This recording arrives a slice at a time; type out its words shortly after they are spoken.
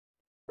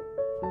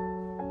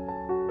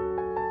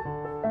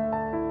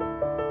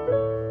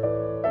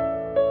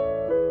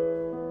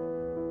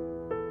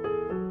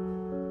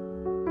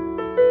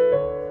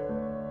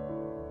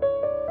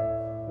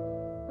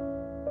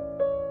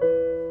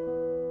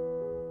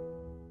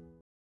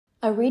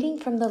A reading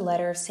from the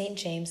letter of St.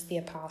 James the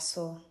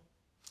Apostle.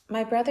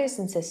 My brothers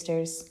and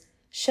sisters,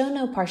 show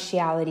no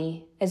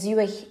partiality as you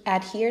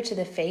adhere to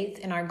the faith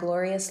in our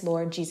glorious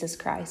Lord Jesus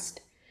Christ.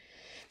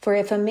 For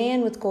if a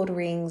man with gold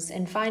rings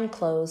and fine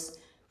clothes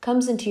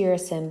comes into your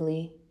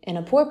assembly, and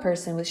a poor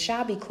person with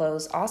shabby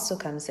clothes also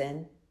comes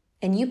in,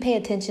 and you pay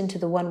attention to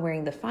the one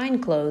wearing the fine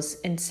clothes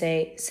and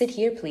say, "Sit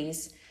here,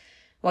 please,"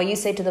 while you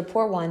say to the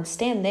poor one,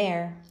 "Stand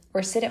there,"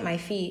 or "Sit at my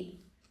feet,"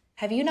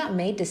 have you not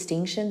made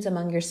distinctions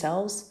among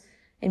yourselves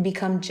and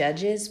become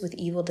judges with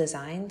evil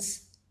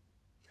designs?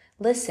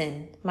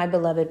 Listen, my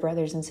beloved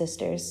brothers and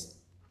sisters.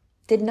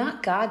 Did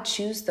not God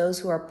choose those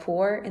who are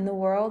poor in the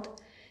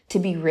world to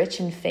be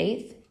rich in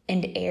faith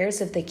and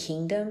heirs of the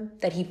kingdom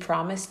that he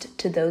promised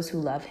to those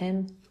who love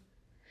him?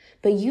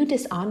 But you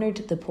dishonored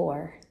the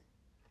poor.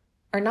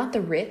 Are not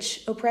the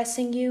rich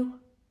oppressing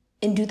you?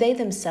 And do they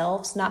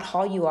themselves not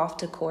haul you off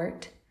to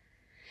court?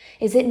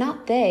 Is it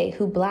not they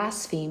who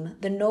blaspheme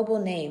the noble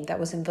name that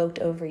was invoked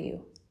over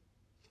you?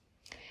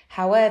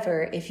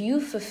 However, if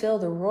you fulfill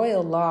the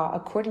royal law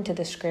according to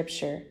the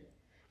scripture,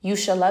 you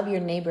shall love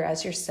your neighbor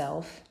as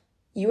yourself,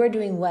 you are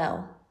doing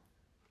well.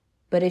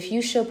 But if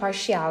you show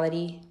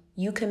partiality,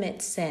 you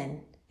commit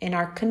sin and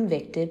are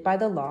convicted by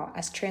the law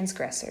as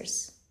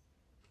transgressors.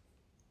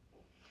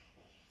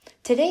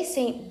 Today,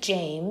 St.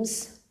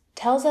 James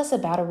tells us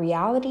about a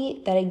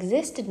reality that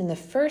existed in the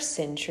first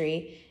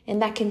century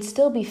and that can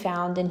still be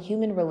found in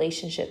human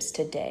relationships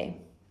today.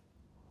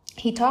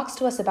 He talks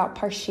to us about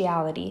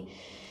partiality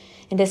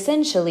and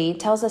essentially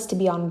tells us to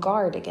be on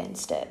guard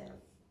against it.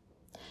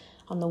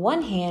 On the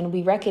one hand,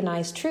 we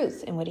recognize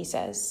truth in what he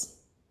says.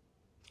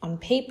 On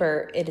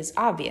paper, it is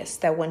obvious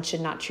that one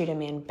should not treat a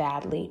man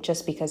badly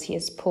just because he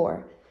is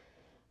poor,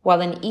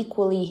 while an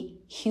equally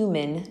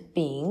human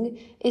being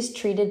is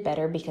treated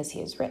better because he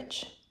is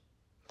rich.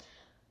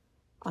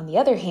 On the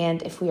other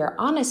hand, if we are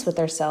honest with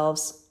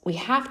ourselves, we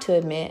have to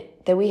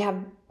admit that we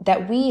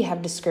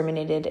have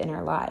discriminated in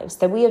our lives,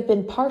 that we have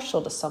been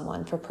partial to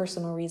someone for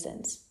personal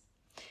reasons.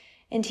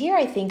 And here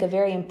I think a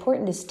very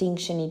important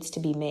distinction needs to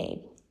be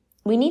made.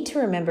 We need to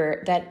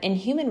remember that in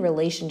human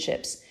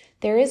relationships,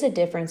 there is a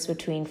difference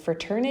between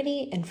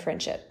fraternity and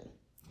friendship.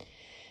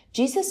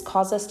 Jesus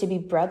calls us to be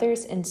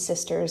brothers and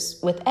sisters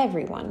with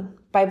everyone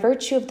by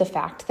virtue of the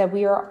fact that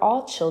we are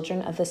all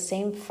children of the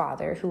same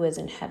Father who is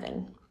in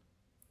heaven.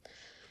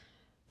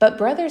 But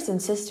brothers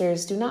and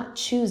sisters do not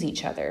choose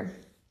each other.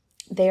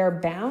 They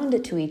are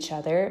bound to each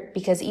other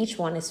because each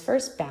one is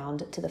first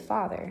bound to the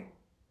Father.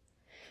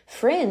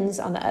 Friends,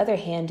 on the other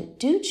hand,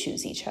 do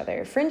choose each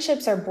other.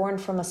 Friendships are born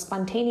from a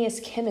spontaneous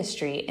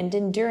chemistry and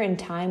endure in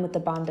time with the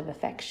bond of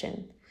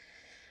affection.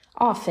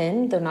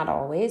 Often, though not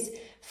always,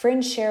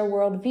 friends share a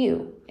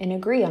worldview and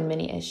agree on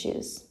many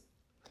issues.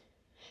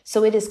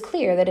 So it is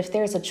clear that if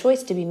there is a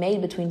choice to be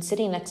made between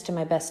sitting next to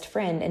my best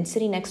friend and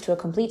sitting next to a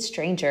complete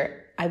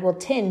stranger, I will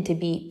tend to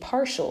be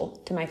partial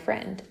to my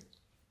friend.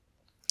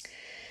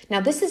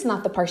 Now, this is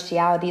not the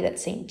partiality that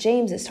St.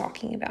 James is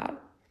talking about.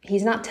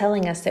 He's not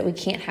telling us that we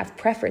can't have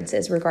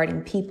preferences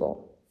regarding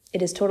people.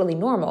 It is totally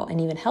normal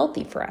and even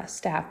healthy for us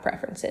to have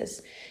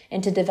preferences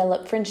and to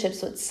develop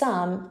friendships with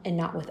some and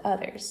not with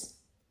others.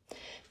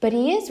 But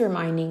he is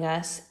reminding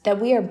us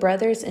that we are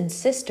brothers and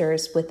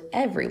sisters with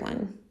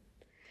everyone.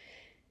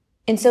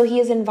 And so he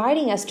is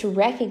inviting us to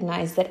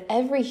recognize that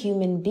every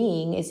human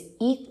being is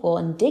equal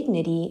in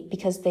dignity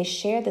because they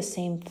share the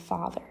same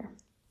Father.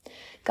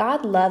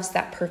 God loves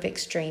that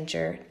perfect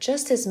stranger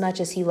just as much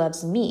as he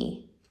loves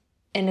me,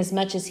 and as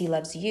much as he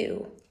loves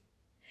you.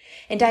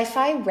 And if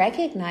I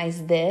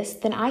recognize this,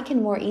 then I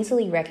can more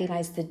easily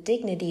recognize the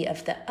dignity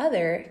of the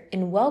other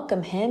and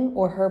welcome him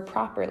or her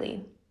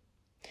properly.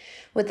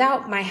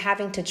 Without my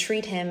having to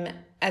treat him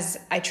as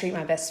I treat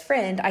my best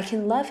friend, I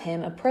can love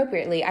him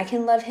appropriately. I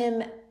can love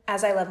him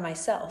as I love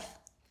myself.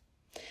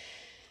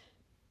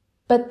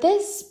 But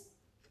this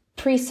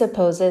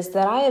presupposes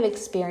that I have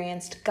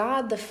experienced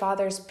God the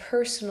Father's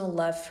personal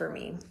love for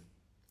me.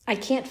 I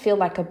can't feel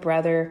like a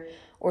brother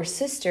or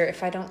sister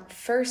if I don't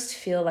first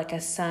feel like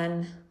a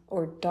son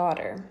or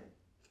daughter.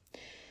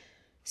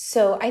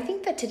 So I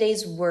think that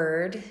today's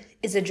word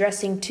is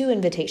addressing two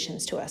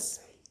invitations to us.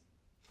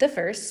 The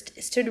first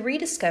is to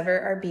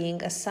rediscover our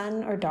being a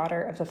son or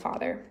daughter of the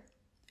Father.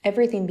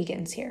 Everything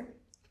begins here.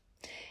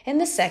 And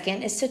the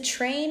second is to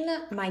train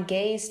my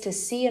gaze to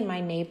see in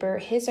my neighbor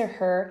his or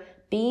her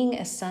being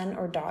a son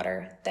or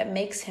daughter that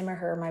makes him or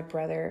her my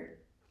brother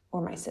or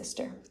my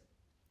sister.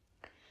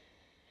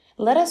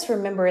 Let us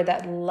remember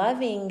that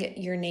loving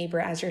your neighbor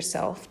as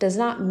yourself does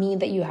not mean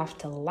that you have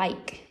to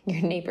like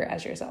your neighbor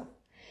as yourself.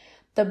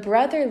 The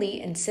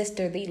brotherly and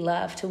sisterly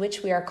love to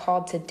which we are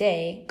called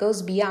today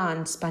goes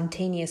beyond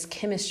spontaneous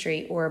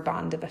chemistry or a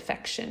bond of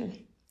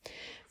affection.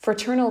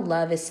 Fraternal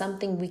love is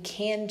something we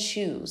can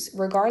choose,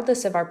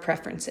 regardless of our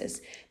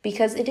preferences,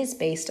 because it is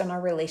based on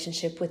our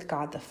relationship with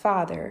God the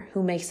Father,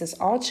 who makes us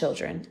all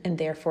children and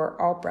therefore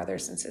all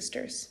brothers and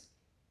sisters.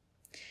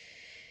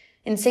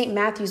 In St.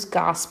 Matthew's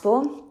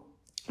Gospel,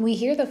 we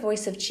hear the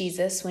voice of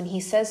Jesus when he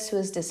says to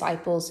his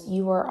disciples,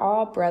 "You are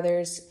all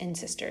brothers and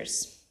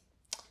sisters."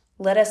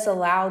 Let us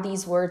allow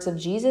these words of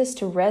Jesus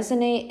to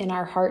resonate in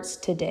our hearts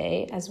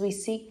today as we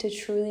seek to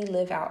truly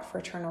live out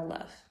fraternal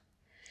love.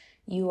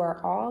 You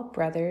are all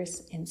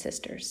brothers and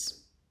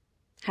sisters.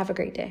 Have a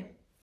great day.